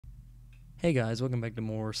Hey guys, welcome back to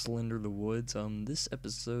more Slender the Woods. This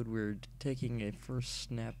episode we're taking a first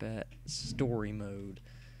snap at story mode.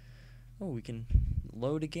 Oh, we can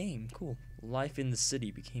load a game. Cool. Life in the city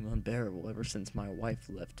became unbearable ever since my wife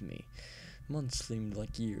left me. Months seemed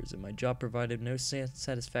like years, and my job provided no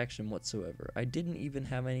satisfaction whatsoever. I didn't even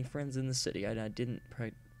have any friends in the city, and I didn't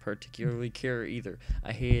particularly care either.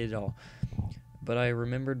 I hated it all. But I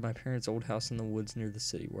remembered my parents' old house in the woods near the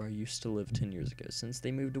city where I used to live 10 years ago. Since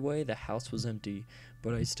they moved away, the house was empty,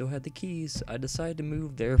 but I still had the keys. I decided to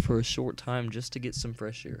move there for a short time just to get some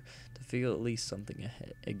fresh air, to feel at least something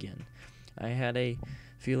ahead again. I had a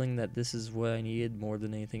feeling that this is what I needed more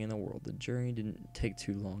than anything in the world. The journey didn't take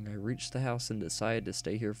too long. I reached the house and decided to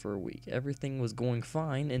stay here for a week. Everything was going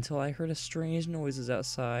fine until I heard a strange noises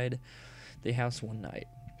outside the house one night.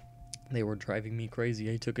 They were driving me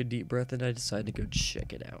crazy. I took a deep breath and I decided to go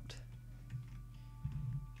check it out.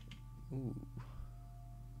 Ooh.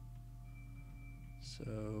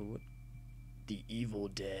 So, The Evil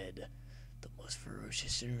Dead, the most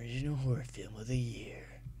ferocious and original horror film of the year.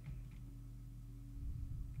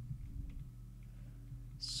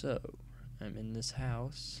 So, I'm in this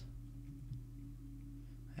house.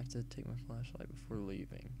 I have to take my flashlight before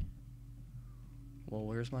leaving. Well,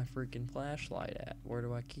 where's my freaking flashlight at? Where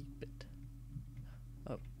do I keep it?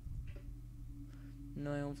 Oh.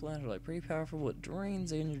 No, my own flashlight. Pretty powerful. It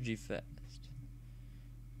drains energy fast.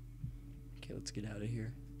 Okay, let's get out of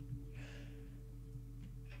here.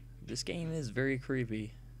 This game is very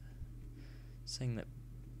creepy. Saying that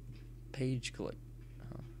page collect...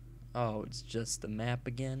 Oh, it's just the map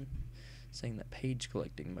again? Saying that page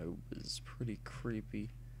collecting mode is pretty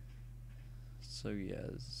creepy. So yeah,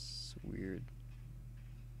 it's weird.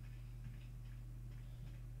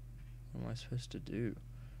 What am I supposed to do?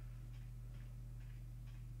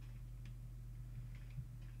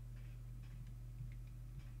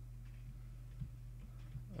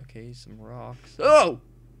 Okay, some rocks. Oh!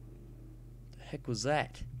 The heck was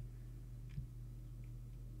that?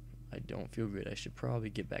 I don't feel good. I should probably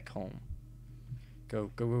get back home. Go,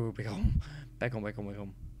 back home. Back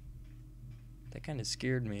home. That kind of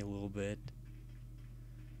scared me a little bit.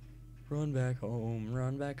 Run back home.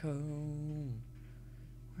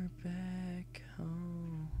 We're back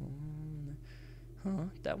home. Huh?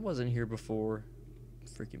 That wasn't here before.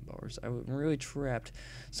 Freaking bars. I'm really trapped.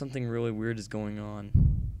 Something really weird is going on.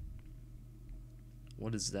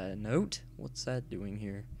 What is that? A note? What's that doing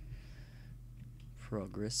here?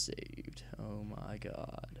 Progress saved. Oh my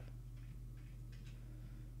god.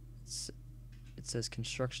 It says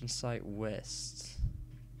construction site west.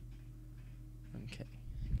 Okay.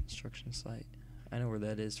 Construction site. I know where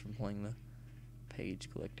that is from playing the page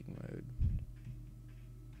collecting mode.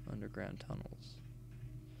 Underground tunnels.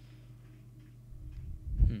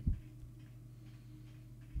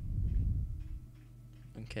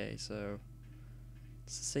 Okay, so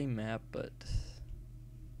it's the same map, but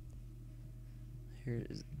here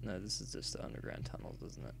is no. This is just the underground tunnels,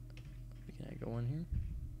 isn't it? Can I go in here?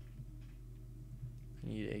 I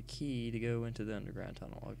need a key to go into the underground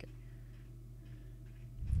tunnel. Okay.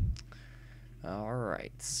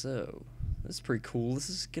 Alright, so this is pretty cool. This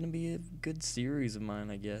is gonna be a good series of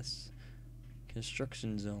mine, I guess.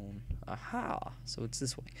 Construction zone. Aha! So it's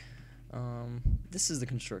this way. This is the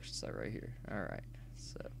construction site right here. Alright,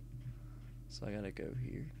 so I gotta go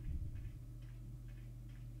here.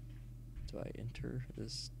 Do I enter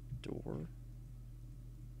this door?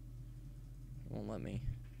 It won't let me.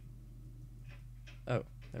 Oh,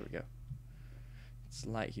 there we go. It's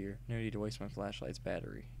light here. No need to waste my flashlight's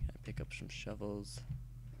battery. Can I pick up some shovels?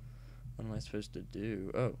 What am I supposed to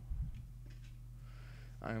do? Oh.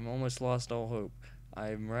 I'm almost lost all hope.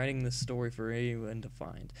 I'm writing this story for anyone to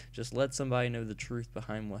find. Just let somebody know the truth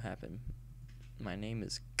behind what happened. My name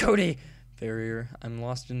is Cody Farrier. I'm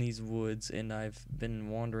lost in these woods, and I've been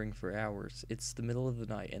wandering for hours. It's the middle of the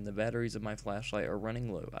night, and the batteries of my flashlight are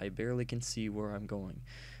running low. I barely can see where I'm going.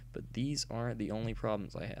 But these aren't the only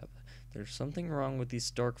problems I have. There's something wrong with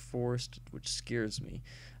this dark forest, which scares me.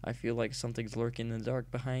 I feel like something's lurking in the dark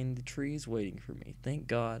behind the trees waiting for me. Thank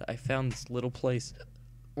God I found this little place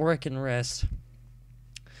where I can rest.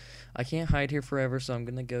 I can't hide here forever, so I'm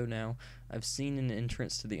gonna go now. I've seen an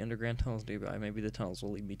entrance to the underground tunnels nearby. Maybe the tunnels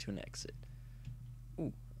will lead me to an exit.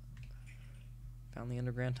 Ooh. Found the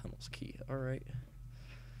underground tunnels key. Alright.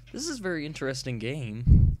 This is a very interesting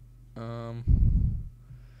game.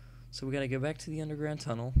 So we gotta go back to the underground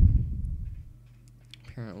tunnel.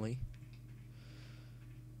 Apparently.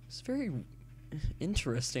 It's very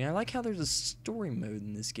interesting. I like how there's a story mode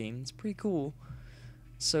in this game. It's pretty cool.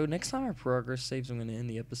 So next time our progress saves, I'm going to end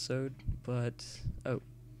the episode. But, oh,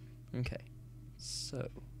 okay. So,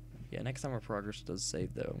 yeah, next time our progress does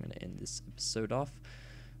save, though, I'm going to end this episode off.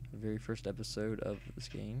 The very first episode of this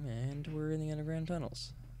game, and we're in the underground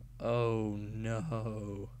tunnels. Oh,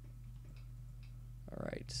 no.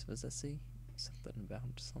 Alright, what does that say? Something about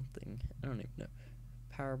something. I don't even know.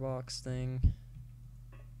 Power box thing.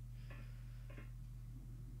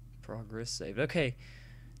 Progress saved. Okay,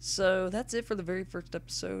 so that's it for the very first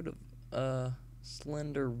episode of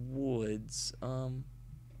Slender Woods.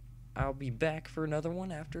 I'll be back for another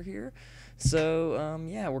one after here. So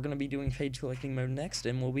yeah, we're gonna be doing page collecting mode next,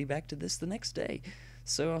 and we'll be back to this the next day.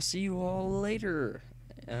 So I'll see you all later.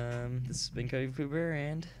 This has been Cody Bear,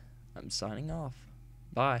 and I'm signing off.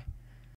 Bye.